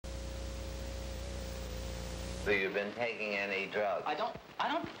So you've been taking any drugs? I don't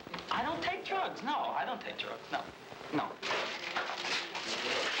take drugs. No, I don't take drugs. No.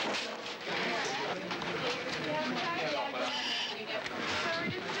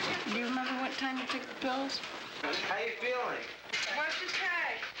 Do you remember what time you took the pills? How you feeling? What's your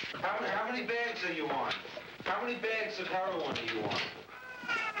tag? How many bags are you on? How many bags of heroin are you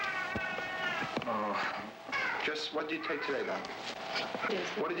on? Just what did you take today, then?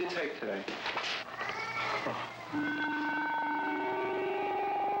 What did you take today?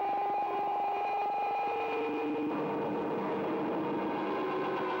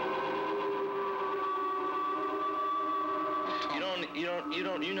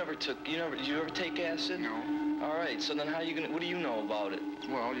 You ever take acid? No. All right, so then what do you know about it?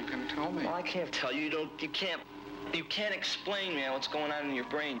 Well, you can tell me. Well, I can't tell you. You can't explain, man, what's going on in your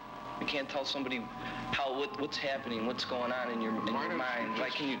brain. You can't tell somebody what's happening, what's going on in your mind.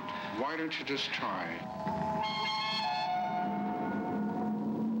 Why don't you just try?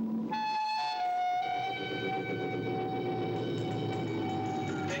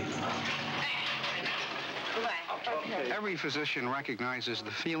 Every physician recognizes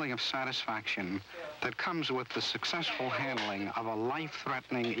the feeling of satisfaction that comes with the successful handling of a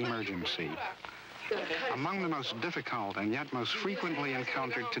life-threatening emergency. Among the most difficult and yet most frequently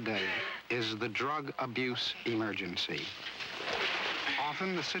encountered today is the drug abuse emergency.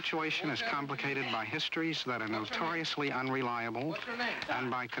 Often the situation is complicated by histories that are notoriously unreliable and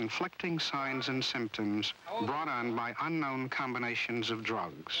by conflicting signs and symptoms brought on by unknown combinations of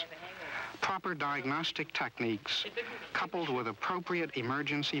drugs. Proper diagnostic techniques, coupled with appropriate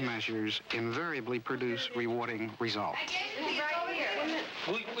emergency measures, invariably produce rewarding results.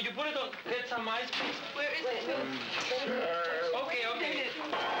 Will you put it on? Get some ice, please. Where is it? Okay.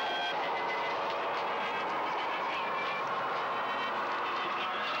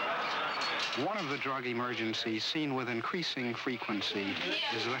 One of the drug emergencies seen with increasing frequency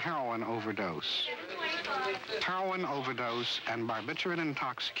is the heroin overdose. Heroin overdose and barbiturate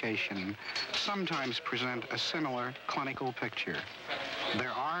intoxication sometimes present a similar clinical picture.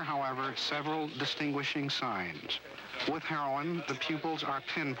 There are, however, several distinguishing signs. With heroin, the pupils are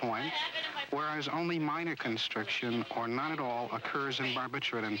pinpoint, whereas only minor constriction or none at all occurs in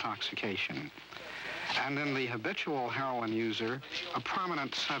barbiturate intoxication. And in the habitual heroin user, a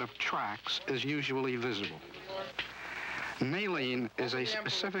prominent set of tracks is usually visible. Nalene is a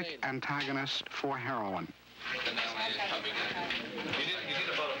specific antagonist for heroin. Sorry, didn't you get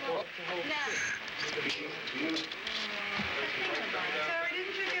the blood?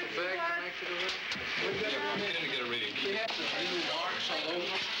 We didn't get a reading. She has the blue marks all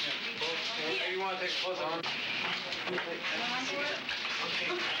over. You want to take a closer look?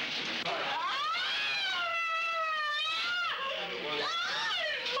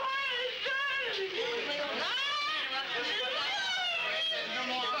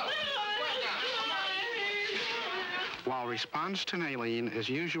 While response to Nalene is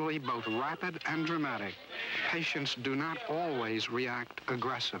usually both rapid and dramatic, patients do not always react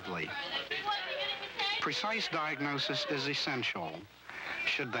aggressively. Precise diagnosis is essential.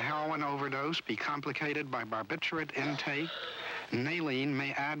 Should the heroin overdose be complicated by barbiturate intake, Nalene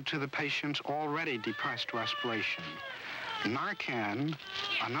may add to the patient's already depressed respiration. Narcan,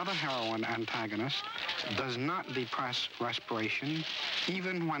 another heroin antagonist, does not depress respiration,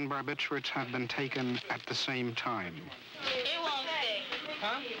 even when barbiturates have been taken at the same time. It won't stay.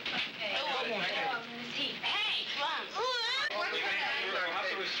 Huh? It won't stay. Hey, Slum. What's her name? We'll have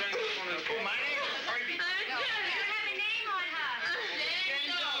to restrain this one. My name is Harvey. No, you don't have a name on her.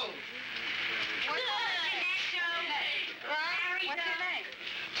 Joe. What's her name? What's her name?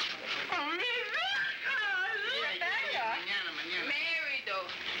 Mary, though.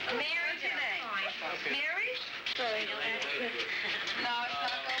 Mary's your name. Mary? Sorry. No, it's not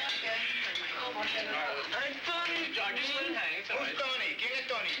going good. It's Tony. Who's Tony? ¿Quién es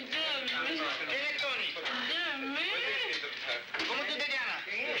Tony? ¿Quién es Tony? ¿Cómo tú te llamas?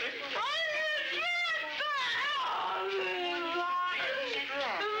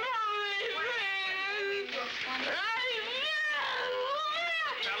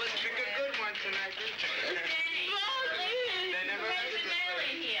 Fellas, pick a good one tonight. They never heard of this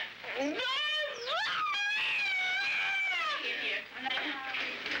here.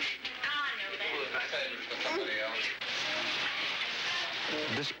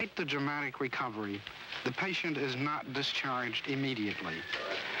 Despite the dramatic recovery, the patient is not discharged immediately.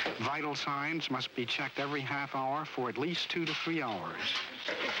 Vital signs must be checked every half hour for at least 2 to 3 hours.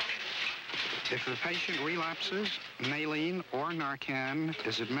 If the patient relapses, Nalene or Narcan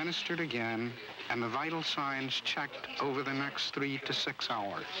is administered again and the vital signs checked over the next 3 to 6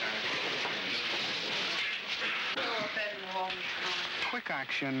 hours. quick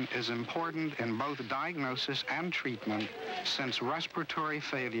action is important in both diagnosis and treatment, since respiratory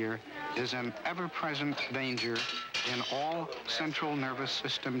failure is an ever-present danger in all central nervous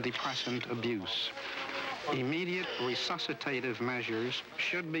system depressant abuse. Immediate resuscitative measures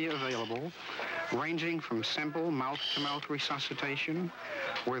should be available, ranging from simple mouth-to-mouth resuscitation,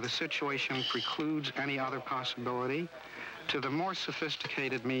 where the situation precludes any other possibility, to the more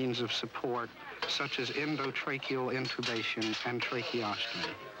sophisticated means of support, such as endotracheal intubation and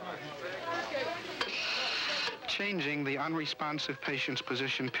tracheostomy. Changing the unresponsive patient's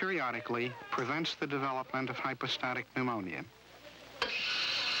position periodically prevents the development of hypostatic pneumonia.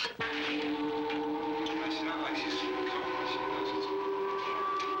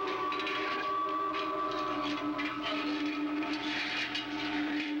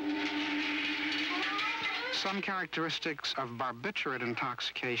 Some characteristics of barbiturate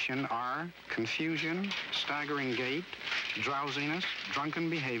intoxication are confusion, staggering gait, drowsiness, drunken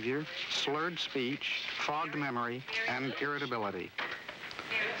behavior, slurred speech, fogged memory, and irritability.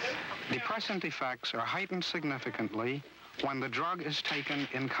 Depressant effects are heightened significantly when the drug is taken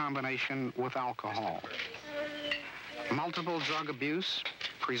in combination with alcohol. Multiple drug abuse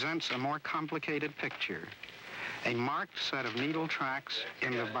presents a more complicated picture. A marked set of needle tracks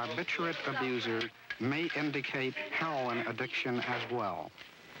in the barbiturate abuser may indicate heroin addiction as well.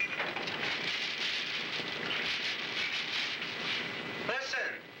 Listen,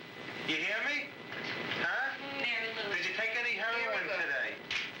 you hear me? Huh? Did you take any heroin today?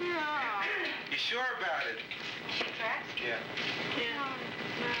 No. You sure about it? Tracks? Yeah.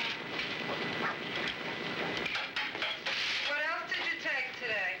 What else did you take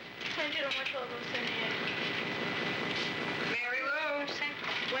today? Mary Lou,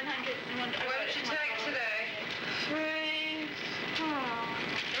 101. what did you take today? 3. Oh.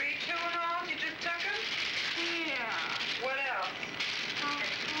 3 Tylenols? You just took them? Yeah. What else? Oh.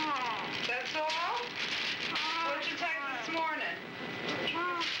 That's all? What did you take this morning?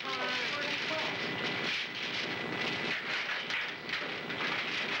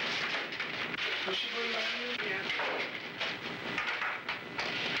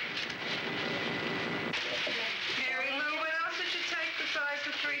 Mary Lou, what else did you take besides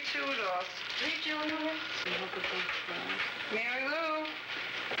the 3 Tylenols? 3 Tylenols? Mary Lou,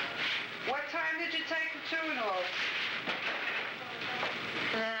 what time did you take the Tylenols?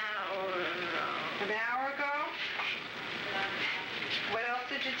 An hour ago? What else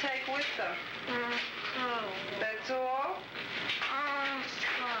did you take with them? That's all?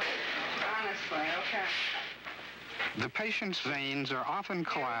 Honestly, okay. The patient's veins are often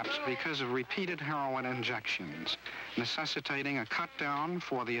collapsed because of repeated heroin injections, necessitating a cut-down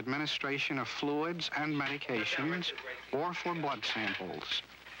for the administration of fluids and medications or for blood samples.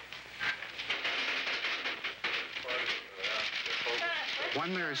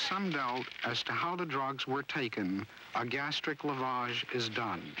 When there is some doubt as to how the drugs were taken, a gastric lavage is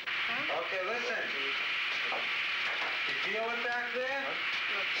done. Okay, listen. You feel it back there?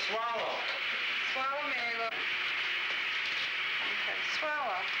 Swallow. Swallow, Mary Lou. Okay,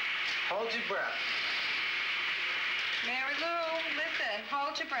 swallow. Hold your breath. Mary Lou, listen,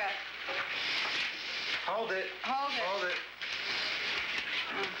 hold your breath. Hold it. Hold it. Hold it.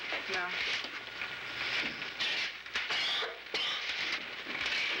 No.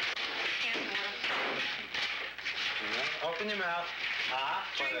 Open your mouth.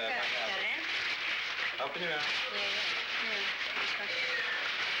 Drink that. Open your mouth.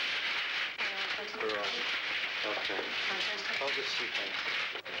 Okay. Hold this sequence.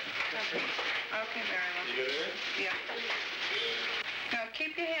 Okay, Mary Lou. You good at it? Yeah. No,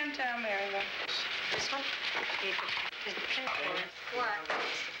 keep your hand down, Mary Lou. This one? What?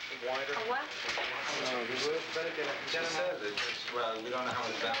 Wider. A what? No, we better get it. Just said it. Well, we don't know how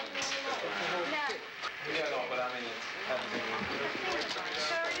it's balanced. No. Yeah, no, but I mean, it's everything.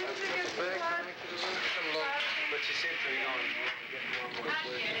 So you think it's blood? But you seem to be going, getting more and more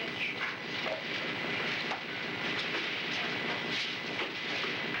clear.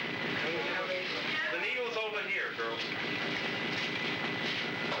 The needle's over here, girls.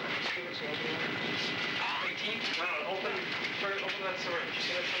 18? No, open that syringe. You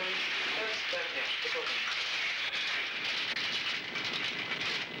see that syringe? That's that, yeah. It's open.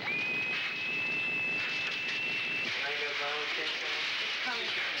 Now you got balance case on?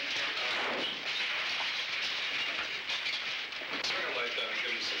 Swing a light down and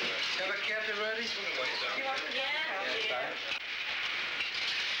give me some of that. Have a captain ready? Swing a light down. You want the Yeah.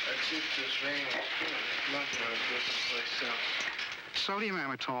 Sodium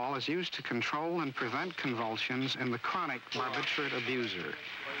amytal is used to control and prevent convulsions in the chronic barbiturate abuser.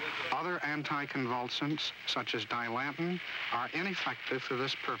 Other anticonvulsants, such as Dilantin, are ineffective for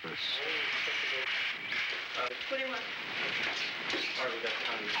this purpose. What do you want?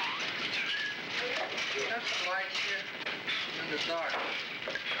 That's the light here in the dark.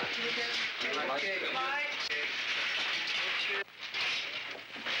 Light.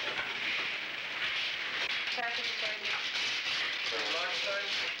 Package is right here. Large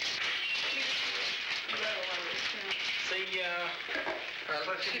size? See,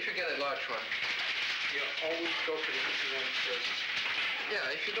 Let's see if you get a large one. you always go for the easy one first.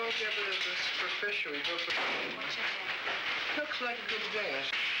 Yeah, if you don't get the superficial, you go for the... Looks like a good thing.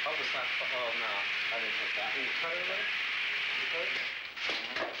 Oh, it's not. Oh, no. I didn't hit that. You cut it right? You cut it?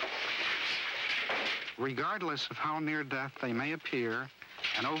 Regardless of how near death they may appear,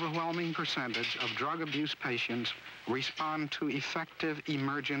 an overwhelming percentage of drug abuse patients respond to effective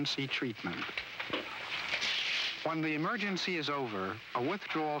emergency treatment. When the emergency is over, a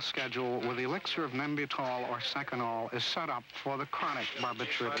withdrawal schedule with elixir of Nembutal or Seconal is set up for the chronic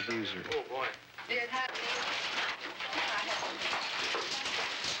barbiturate abuser. Oh, boy. Do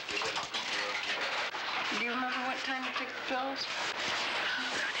you remember what time you took the pills?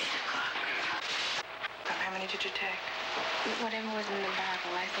 Around 8 o'clock. How many did you take? Whatever was in the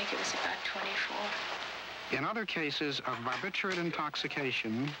bottle, I think it was about 24. In other cases of barbiturate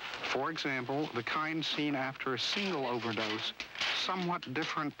intoxication, for example, the kind seen after a single overdose, somewhat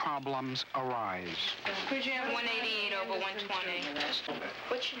different problems arise. Could you have 188 over 120?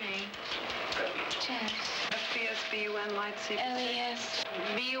 What's your name? Jess. FBS, BUN, lights, CBC. LES.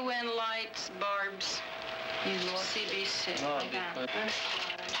 BUN, lights, barbs, CBC.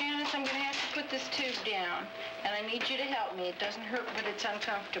 Janice, I'm going to have to put this tube down, and I need you to help me. It doesn't hurt, but it's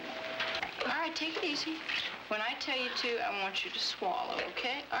uncomfortable. All right, take it easy. When I tell you to, I want you to swallow,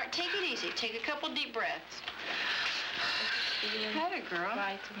 okay? All right, take it easy. Take a couple deep breaths. Had it, girl.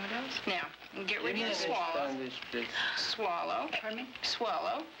 Now, get ready to swallow. Swallow. Pardon me?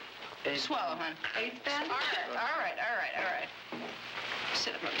 Swallow. Swallow, hon. Eighth bed? All right.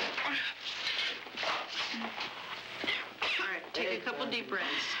 Sit up a bit. All right, take a couple deep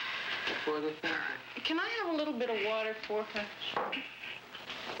breaths. Can I have a little bit of water for her?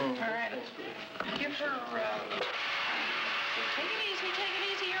 All right. Give her, take it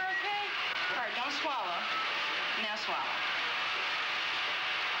easy, you're okay? All right, don't swallow. Now swallow.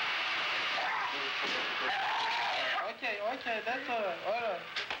 Okay, that's all right.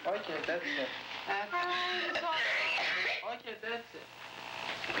 Okay, that's it. Okay, that's it.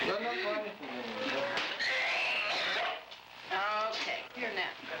 You're not going anymore. Okay, here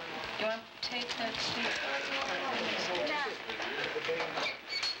now. You want to take that seat?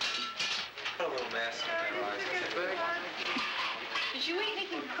 Put a little mask on their eyes. Did you eat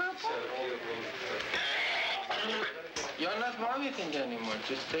anything purple? You're not vomiting anymore.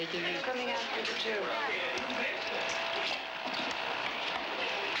 Just take it easy. Coming out through the tube.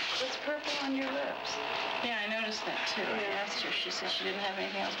 What's purple on your lips? Yeah, I noticed that too. I asked her. She said she didn't have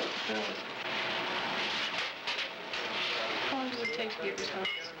anything else but the pills. How long does it take to get results?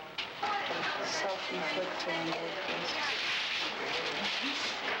 Self-inflicting.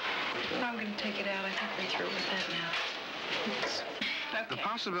 I'm going to take it out. I think we're through with that now. The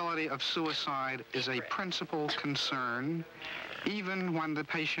possibility of suicide is a principal concern, even when the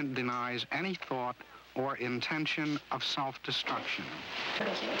patient denies any thought or intention of self-destruction.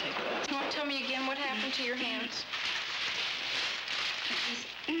 You want to tell me again what happened to your hands?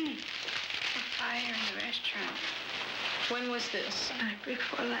 A fire in the restaurant. When was this? Night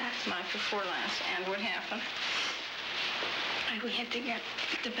before last. Night before last. And what happened? We had to get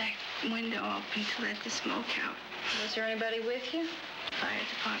the back window open to let the smoke out. Was there anybody with you? Fire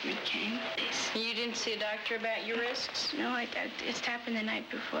department came. You didn't see a doctor about your risks? No, it happened the night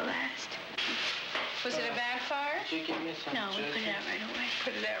before last. Was it a bad fire? No, we put it out right away.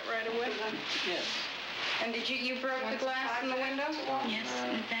 Put it out right away? Yes. And did you broke the glass in the window? Yes,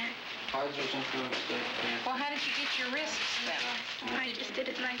 in the back. Well, how did you get your risks then? I just did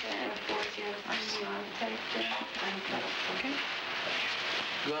it like that. Okay.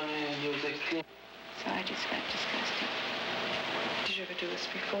 So I just got disgusted. Did you ever do this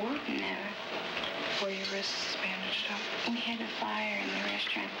before? Never. Were your wrists bandaged up? We had a fire in the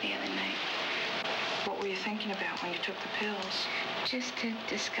restaurant the other night. What were you thinking about when you took the pills? Just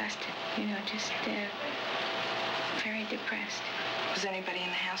disgusted, just very depressed. Was anybody in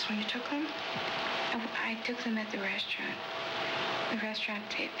the house when you took them? I took them at the restaurant. The restaurant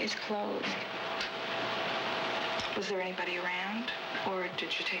is closed. Was there anybody around? Or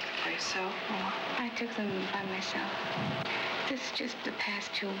did you take them by yourself? I took them by myself. This is just the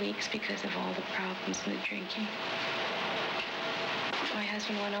past 2 weeks because of all the problems and the drinking. Well, my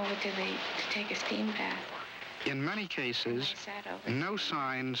husband went over to take a steam bath. In many cases, no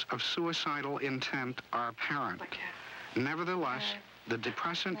signs of suicidal intent are apparent. Nevertheless, the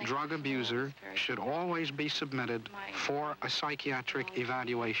depressant drug abuser should always be submitted for a psychiatric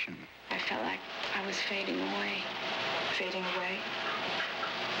evaluation. I felt like I was fading away. Fading away?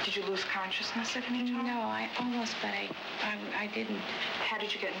 Did you lose consciousness at any time? No, I almost, but I didn't. How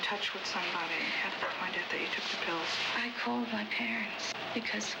did you get in touch with somebody? How did they find out that you took the pills? I called my parents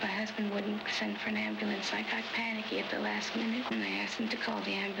because my husband wouldn't send for an ambulance. I got panicky at the last minute, and I asked him to call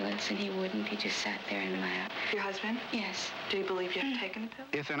the ambulance, and he wouldn't. He just sat there and laughed. Your husband? Yes. Do you believe you have taken the pill?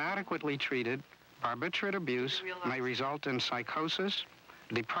 If inadequately treated, barbiturate abuse may result in psychosis,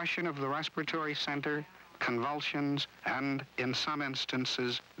 depression of the respiratory center, convulsions, and, in some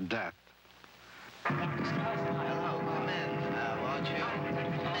instances, death. Hello, come in, won't you? Come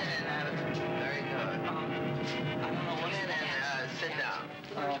in, Adam. Very good. Come in and sit down.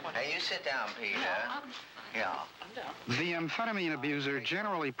 Hey, you sit down, Peter. Yeah. The amphetamine abuser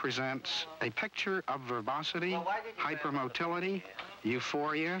generally presents a picture of verbosity, hypermotility,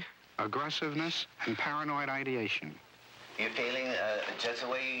 euphoria, aggressiveness, and paranoid ideation. You feeling just the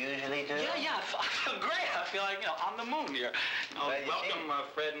way you usually do? Yeah, I feel great. I feel like, on the moon here. Welcome,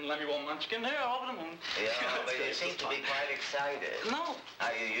 Fred and Lemuel Munchkin here over the moon. Yeah, but you seem to be quite excited. No.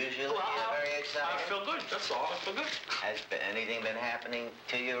 Are you usually very excited? I feel good, that's all. I feel good. Has anything been happening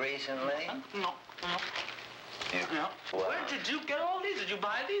to you recently? No. Well, where did you get all these? Did you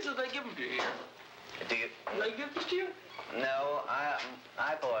buy these or did they give them to you here? Did they give this to you? No,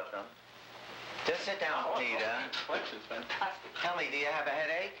 I bought them. Just sit down, Peter. This is fantastic. Tell me, do you have a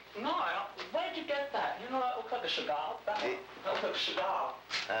headache? No, I don't. Where did you get that? You know, that looks like a cigar. That looks like a cigar.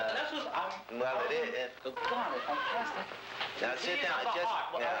 That's what well, it is. God, it's fantastic. Now sit down.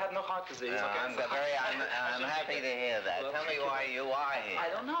 I have no heart disease. No, I'm happy to hear that. Tell me why you are here. I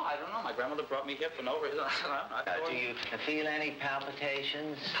don't know. My grandmother brought me here for no reason. Do you feel any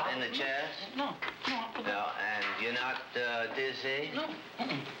palpitations in the chest? No. No, and you're not dizzy? No.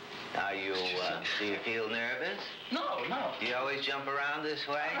 Are you, do you feel nervous? No. Do you always jump around this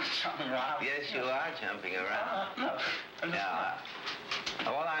way? I'm jumping around. Yes, you are jumping around. No. Now,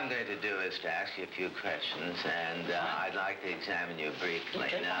 all I'm going to do is to ask you a few questions, and I'd like to examine you briefly.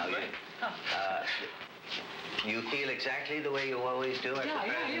 Okay, now, you feel exactly the way you always do at the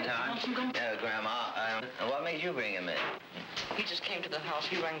present time? Grandma, what made you bring him in? He just came to the house.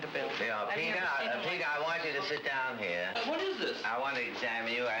 He rang the bell. Yeah, Peter, I want you to sit down here. What is this? I want to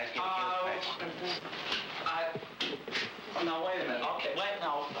examine you, ask you a few questions. No, wait a minute. Okay, wait,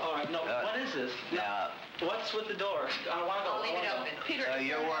 no. All right, no. What is this? What's with the door? I want to go. I'll leave it open. Peter,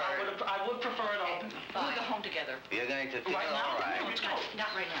 your word. I would prefer it open. We'll go home together. You're going to feel right now? all right. No, not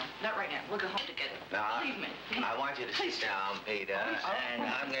right now. Not right now. We'll go home together. Now, Leave me. I want you to sit down, Peter, and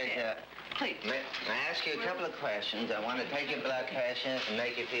I'm going to... Please. May I ask you a couple of questions? I want to take your blood pressure and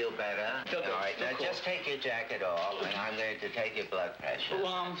make you feel better. All right, now just take your jacket off, and I'm going to take your blood pressure.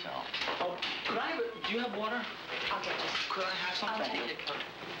 Well, do you have water? I'll get you. Could I have something? I'll take your coat.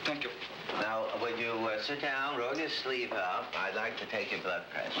 Thank you. Now, would you sit down, roll your sleeve up? I'd like to take your blood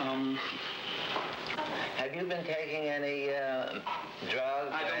pressure. Have you been taking any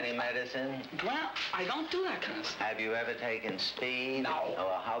drugs or any medicine? Well, I don't do that kind of stuff. Have you ever taken speed? No.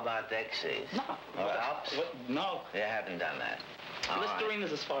 Or how about Dexies? No. Or Ups? No. You haven't done that. Listerine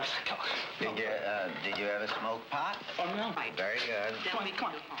is as far as I go. Did you ever smoke pot? Oh, no. Very good. Come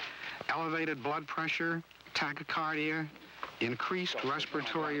on. Elevated blood pressure, tachycardia, increased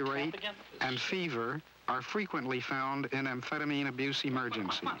respiratory rate, and fever are frequently found in amphetamine abuse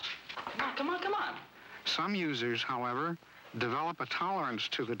emergencies. Come on. Some users, however, develop a tolerance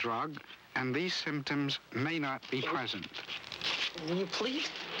to the drug, and these symptoms may not be present. Will you please?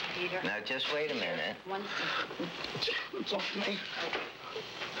 Peter. Now, just wait a minute. One second. It's off me.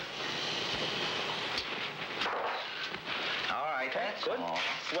 All right, that's good. all.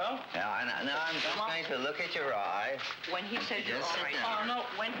 Well? Now I'm just going to look at your eyes. When he said you're all right. Oh, no.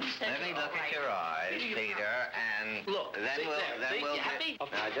 When he said Let me you're all look right. at your eyes, Peter, and Look, then we'll happy?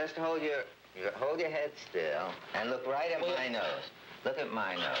 Now just hold your head still and look right at my nose. Look at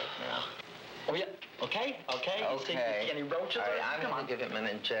my nose now. Oh, yeah. Okay. You see any roaches? All right, I'm going to give him an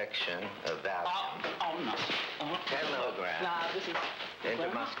injection of Valium. Oh, no. 10 milligrams. Nah, this is...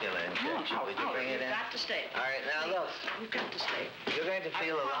 Intramuscular injection. Would you bring it in? You've got to stay. All right, now look. You've got to stay. You're going to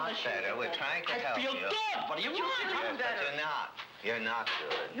feel a lot better. We're trying to help you. I feel good. What do you want? Yes, but you're not. You're not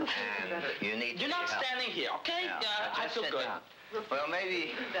good. And you need to You're not help. standing here, okay? Yeah, I feel sit good. down. Well,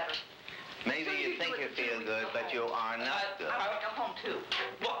 maybe you think you feel good, but you are not good. I want to go home, too.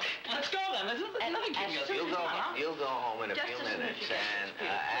 Well, Let's go then. There's nothing keeping us. You'll go home in a few minutes, and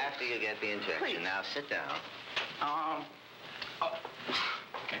after you get the injection. Please. Now sit down.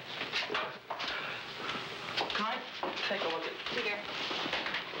 Okay. Can I take a look at...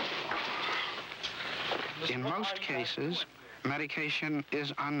 Here. In most cases, medication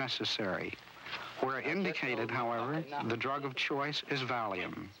is unnecessary. Where indicated, however, the drug of choice is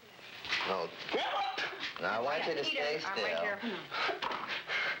Valium. No. Now, I want you to stay still. Right here.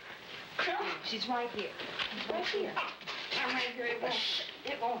 She's right here. She's right here. I'm right here.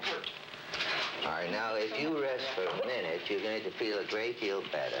 It won't hurt. All right, now, if you rest for a minute, you're going to feel a great deal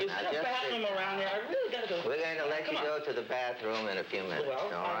better. Is Now, there a bathroom around here? I really got to go. We're going to let you go to the bathroom in a few minutes, all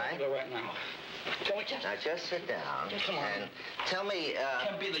right? I'll go right now. Can we just... Now, just sit down Come on. and tell me,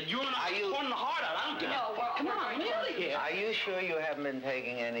 Can be the urinal. are you... Pouring the heart out. I don't give a... Come on, let me out of here. Are you sure you haven't been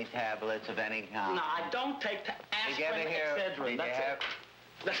taking any tablets of any kind? No, I don't take aspirin, Excedrin.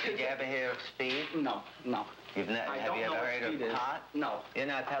 Did you ever hear of speed? No. Have you ever heard of pot? No. You're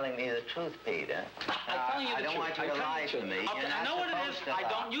not telling me the truth, Peter. I'm telling you the truth. I don't want you to lie to me. Okay, I know what it is. I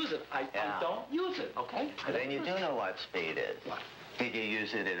don't use it. I don't use it, okay? Then you do know what speed is. What? Did you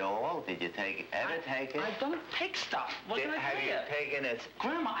use it at all? Did you ever take it? I don't take stuff. What can I tell you? Have you taken it?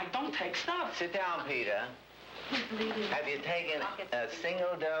 Grandma, I don't take stuff. Sit down, Peter. Have you taken a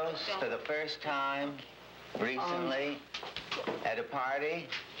single dose for the first time recently at a party?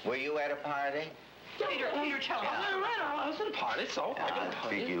 Were you at a party? Peter, tell me. I was at a party, so I got a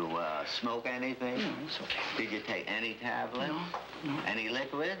party. Did you smoke anything? No, it's okay. Did you take any tablets? No. Any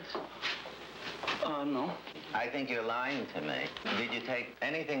liquids? No. I think you're lying to me. Did you take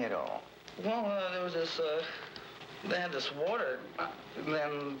anything at all? Well, there was this, they had this water,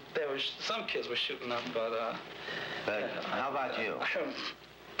 then some kids were shooting up, but how about you?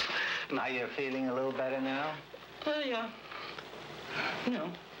 Are you feeling a little better now? Yeah.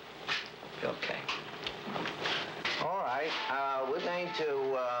 Okay. All right. We're going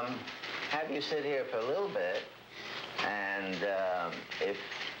to have you sit here for a little bit, and if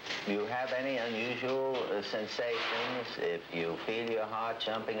you have any unusual sensations, if you feel your heart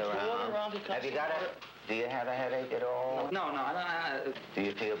jumping around, do you have a headache at all? No. Do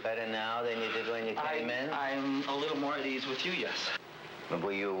you feel better now than you did when you came in? I'm a little more at ease with you, yes.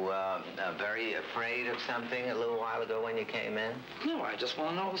 Were you very afraid of something a little while ago when you came in? No, I just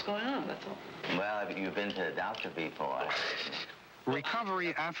want to know what was going on, that's all. Well, you've been to the doctor before.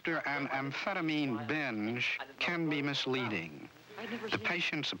 Recovery after an amphetamine binge can be misleading. The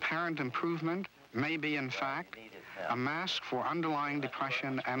patient's apparent improvement may be, in fact, a mask for underlying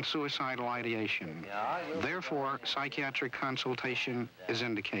depression and suicidal ideation. Therefore, psychiatric consultation is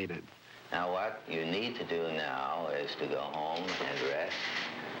indicated. Now, what you need to do now is to go home and rest,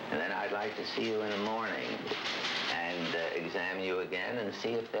 and then I'd like to see you in the morning and examine you again and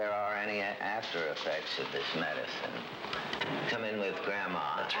see if there are any after effects of this medicine. Come in with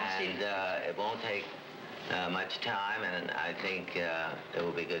Grandma, and it won't take much time, and I think it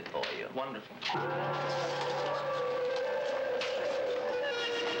will be good for you. Wonderful.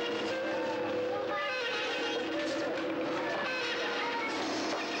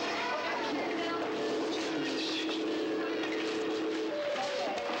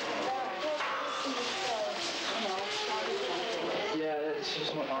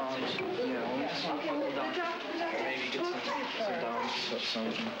 Maybe get some dogs or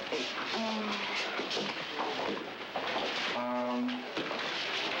something.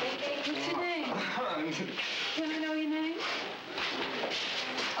 What's your name? Can I know your name?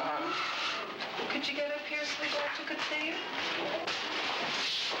 Could you get up here so the doctor could see you?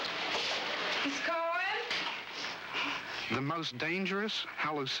 Miss Cohen? The most dangerous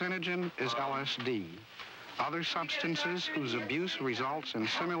hallucinogen is LSD. Other substances whose abuse results in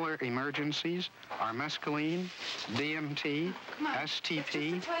similar emergencies are mescaline, DMT,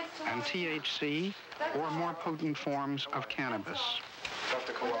 STP, and THC, or more potent forms of cannabis.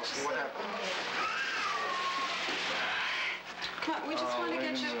 Dr. Kowalski, what happened? Come on, we just want to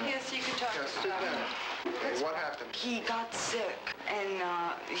get you up here so you can talk to the doctor. What happened? He got sick, and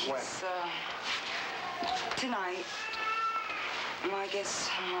he's, tonight. Well, I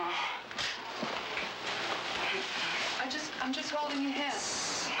guess, I'm just holding your hand.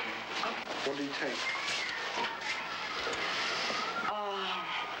 What did he take?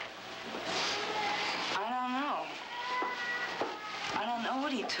 I don't know. I don't know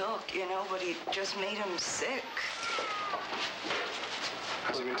what he took, but he just made him sick.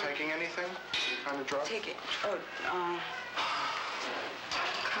 Has he been taking anything? Any kind of drug? Take it. Have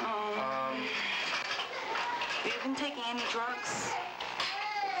you been taking any drugs?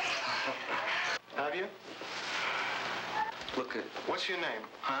 Have you? look at... What's your name?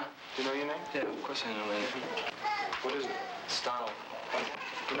 Huh? Do you know your name? Yeah, of course I know my name. What is it? It's Donald.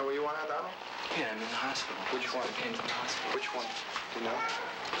 You know where you are now, Donald? Yeah, I'm in the hospital. Which one? I came from the hospital. Which one? Do you know?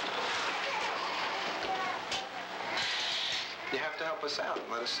 You have to help us out and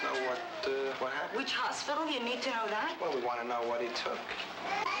let us know what happened. Which hospital? You need to know that? Well, we want to know what he took.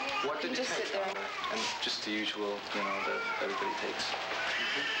 What did you take? Sit there. And just the usual, you know, that everybody takes.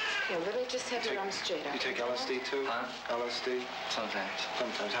 Okay, let me just have your arms straight up. You take LSD too? Huh? LSD? Sometimes.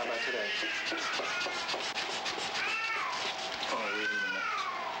 Sometimes. How about today? Oh, wait a minute.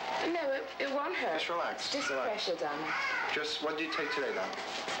 No, it won't hurt. Just relax. Just relax. pressure, darling. Just, what did you take today, Don?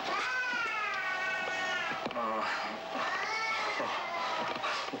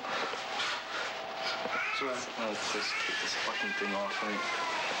 Let's just get this fucking thing off, right?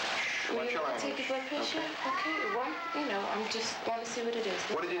 Will you What's your take your blood pressure? Okay, it won't, you know, I'm just want to see what it is.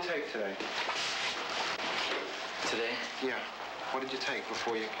 What did you take today? Today? Yeah. What did you take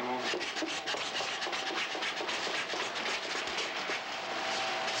before you came over?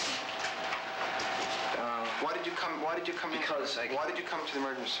 Why did you come because in? Why did you come to the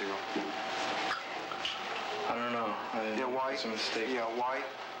emergency room? I don't know. Yeah, why? It's a mistake. Yeah, why?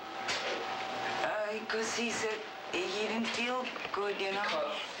 Because he said he didn't feel good, you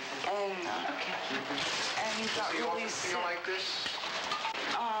know? And he got really sick. Feel like this?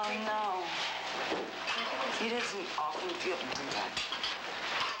 Oh, no. He doesn't often feel like that.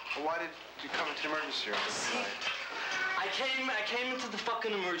 Well, why did you come into the emergency room tonight? I came into the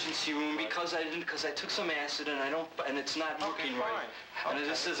fucking emergency room because I took some acid and it's not working right. And it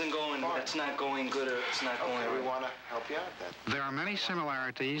just isn't going, it's not going good or it's not going right. We want to help you out then. There are many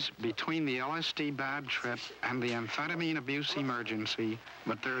similarities between the LSD bad trip and the amphetamine abuse emergency,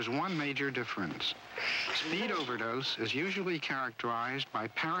 but there is one major difference. Speed overdose is usually characterized by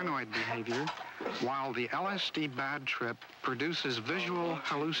paranoid behavior, while the LSD bad trip produces visual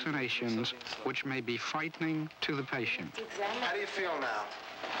hallucinations which may be frightening to the patient. How do you feel now?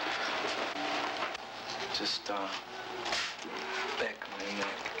 Just, back of my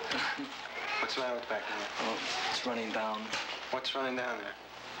neck. What's the matter with back of your neck? Oh, it's running down. What's running down there?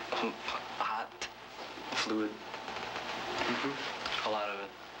 Hot fluid. A lot of it.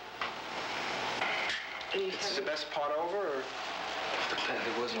 Is the best part over, or?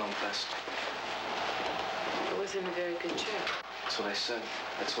 It wasn't on the best. It wasn't a very good trip. That's what I said.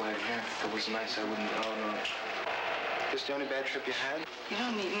 That's why I'm here. If it was nice, I wouldn't. Oh, no. This the only bad trip you had? You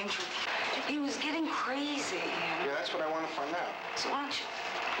don't need an intro. He was getting crazy. Yeah, that's what I want to find out. So why don't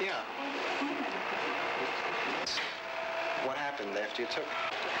you? Yeah. What happened after you took it?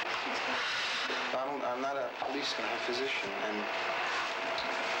 Donald, I'm not a policeman, I'm a physician, and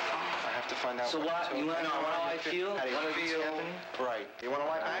I have to find out. So what? You want to know how I feel? How do you feel? Right. You want to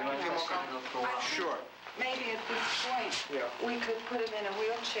lie back? You feel more comfortable? Sure. Maybe at this point, we could put him in a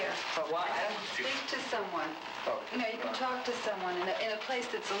wheelchair. Why? And speak to someone. You know, you can talk to someone in a place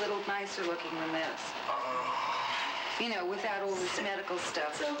that's a little nicer looking than this. You know, without all this medical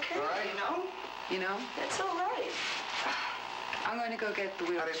stuff. It's okay, Right. you know? You know? It's all right. I'm going to go get the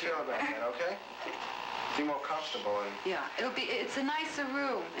wheelchair. How do you feel about that, okay? Be more comfortable and... Yeah, it's a nicer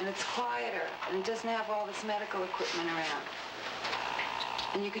room, and it's quieter, and it doesn't have all this medical equipment around.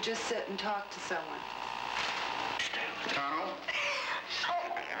 And you could just sit and talk to someone. Donald?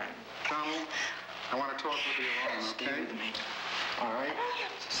 Donald, I want to talk with you alone, okay? All right?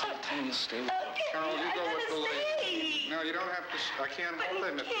 Tell me to stay with you. Carol, you go with the lady. No, you don't have to. I can't hold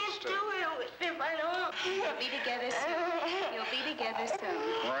him if you stay. If I don't. You'll be together soon. You'll be together soon.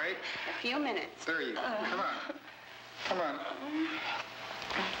 All right? A few minutes. There you go. Come on. Come on.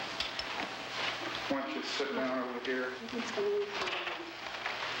 Why don't you sit down over here?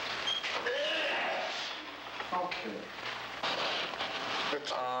 Okay.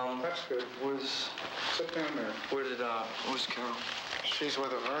 That's good. Sit down there. Where's Carol? She's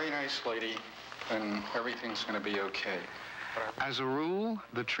with a very nice lady, and everything's going to be okay. As a rule,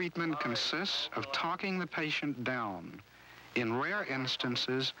 the treatment consists of talking the patient down. In rare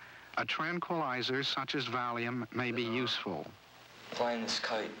instances, a tranquilizer such as Valium may be useful. Flying this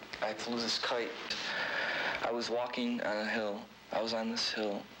kite. I flew this kite. I was walking on a hill. I was on this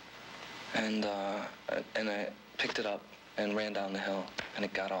hill, and I picked it up and ran down the hill, and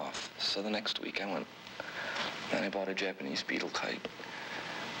it got off. So the next week I went and I bought a Japanese beetle kite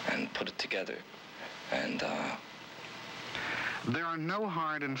and put it together, and There are no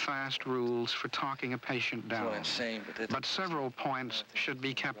hard and fast rules for talking a patient that's what down, I'm saying, but several points should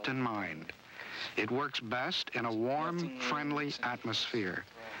be kept in mind. It works best in a warm, friendly atmosphere.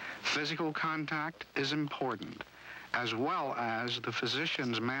 Physical contact is important, as well as the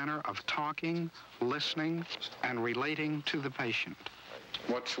physician's manner of talking, listening, and relating to the patient.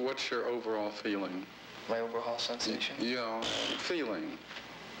 What's your overall feeling? My overall sensation? Yeah, feeling.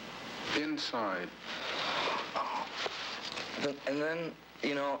 Inside. And then,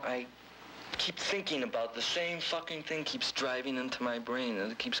 you know, I keep thinking about the same fucking thing keeps driving into my brain,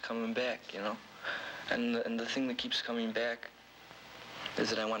 and it keeps coming back, you know? And the thing that keeps coming back is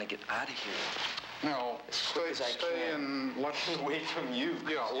that I want to get out of here. No, stay and let's away from you.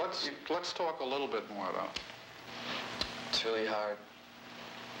 Yeah, let's talk a little bit more though. It's really hard.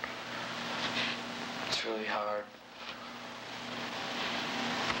 It's really hard.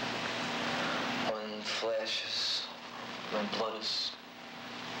 When flashes, when blood is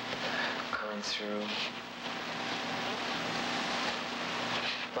coming through.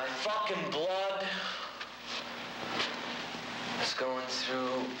 My fucking blood is going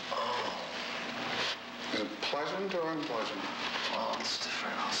through. Oh. Is it pleasant or unpleasant? Well, it's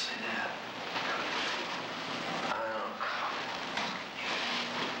different, I'll say that.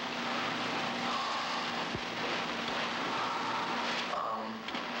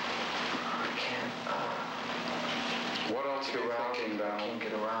 I can't, what else are you thinking about? I can't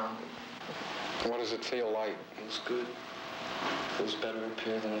get around. What does it feel like? Feels good. Feels better up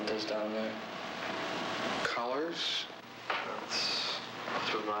here than it does down there. Colors? It's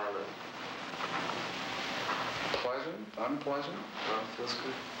ultraviolet. Pleasant? Unpleasant? No, it feels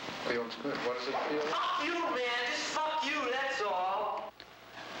good. Feels good. What does it feel like? Fuck you, man! Just fuck you, that's all!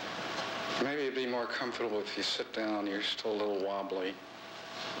 Maybe it'd be more comfortable if you sit down. You're still a little wobbly.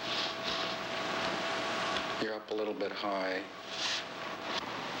 You're up a little bit high.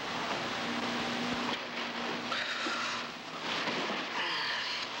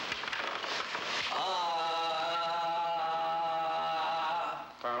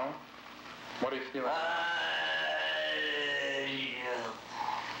 Donald, what do you feel like?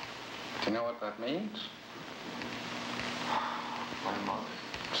 Do you know what that means? My mother.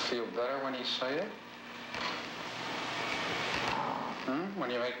 Feel better when you say it? When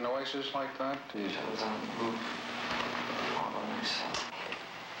you make noises like that? Dude, I was on the roof all by myself.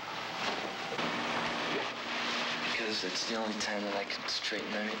 Because it's the only time that I can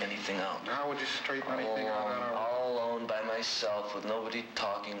straighten anything out. How would you straighten anything out? All alone by myself with nobody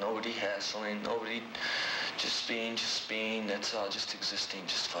talking, nobody hassling, nobody just being, that's all, just existing,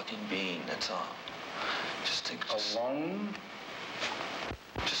 just fucking being, that's all. Just alone?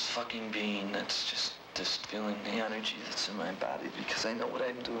 Just fucking being, that's just feeling the energy that's in my body because I know what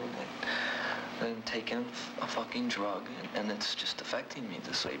I'm doing. I'm taking a fucking drug and it's just affecting me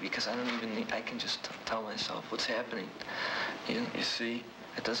this way because I don't even need, I can just tell myself what's happening. You see,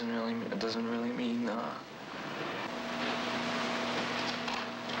 it doesn't really mean,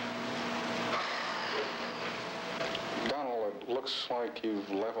 Donald, it looks like you've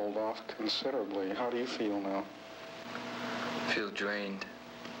leveled off considerably. How do you feel now? I feel drained.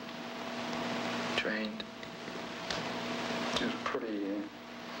 Drained. It's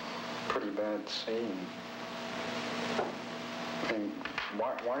pretty bad scene. I mean,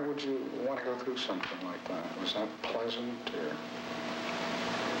 why would you want to go through something like that? Was that pleasant, or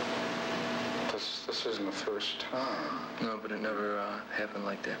this isn't the first time? No, but it never happened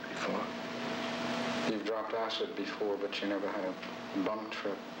like that before. You've dropped acid before, but you never had a bum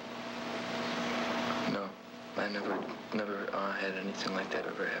trip. No, I never had anything like that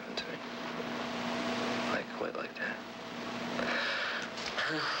ever happen to me. Quite like that.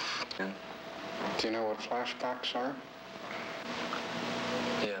 Do you know what flashbacks are?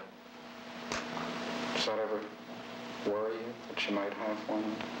 Yeah. Does that ever worry you that you might have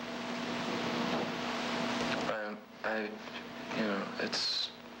one?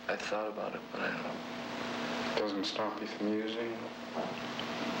 I thought about it, but I don't. Doesn't stop you from using?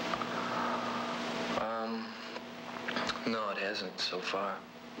 No, it hasn't so far.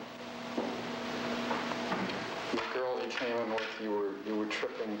 The girl you came in with, you were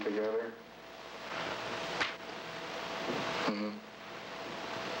tripping together? Mm-hmm.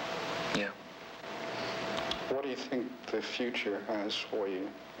 Yeah. What do you think the future has for you?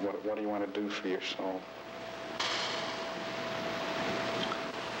 What do you want to do for yourself?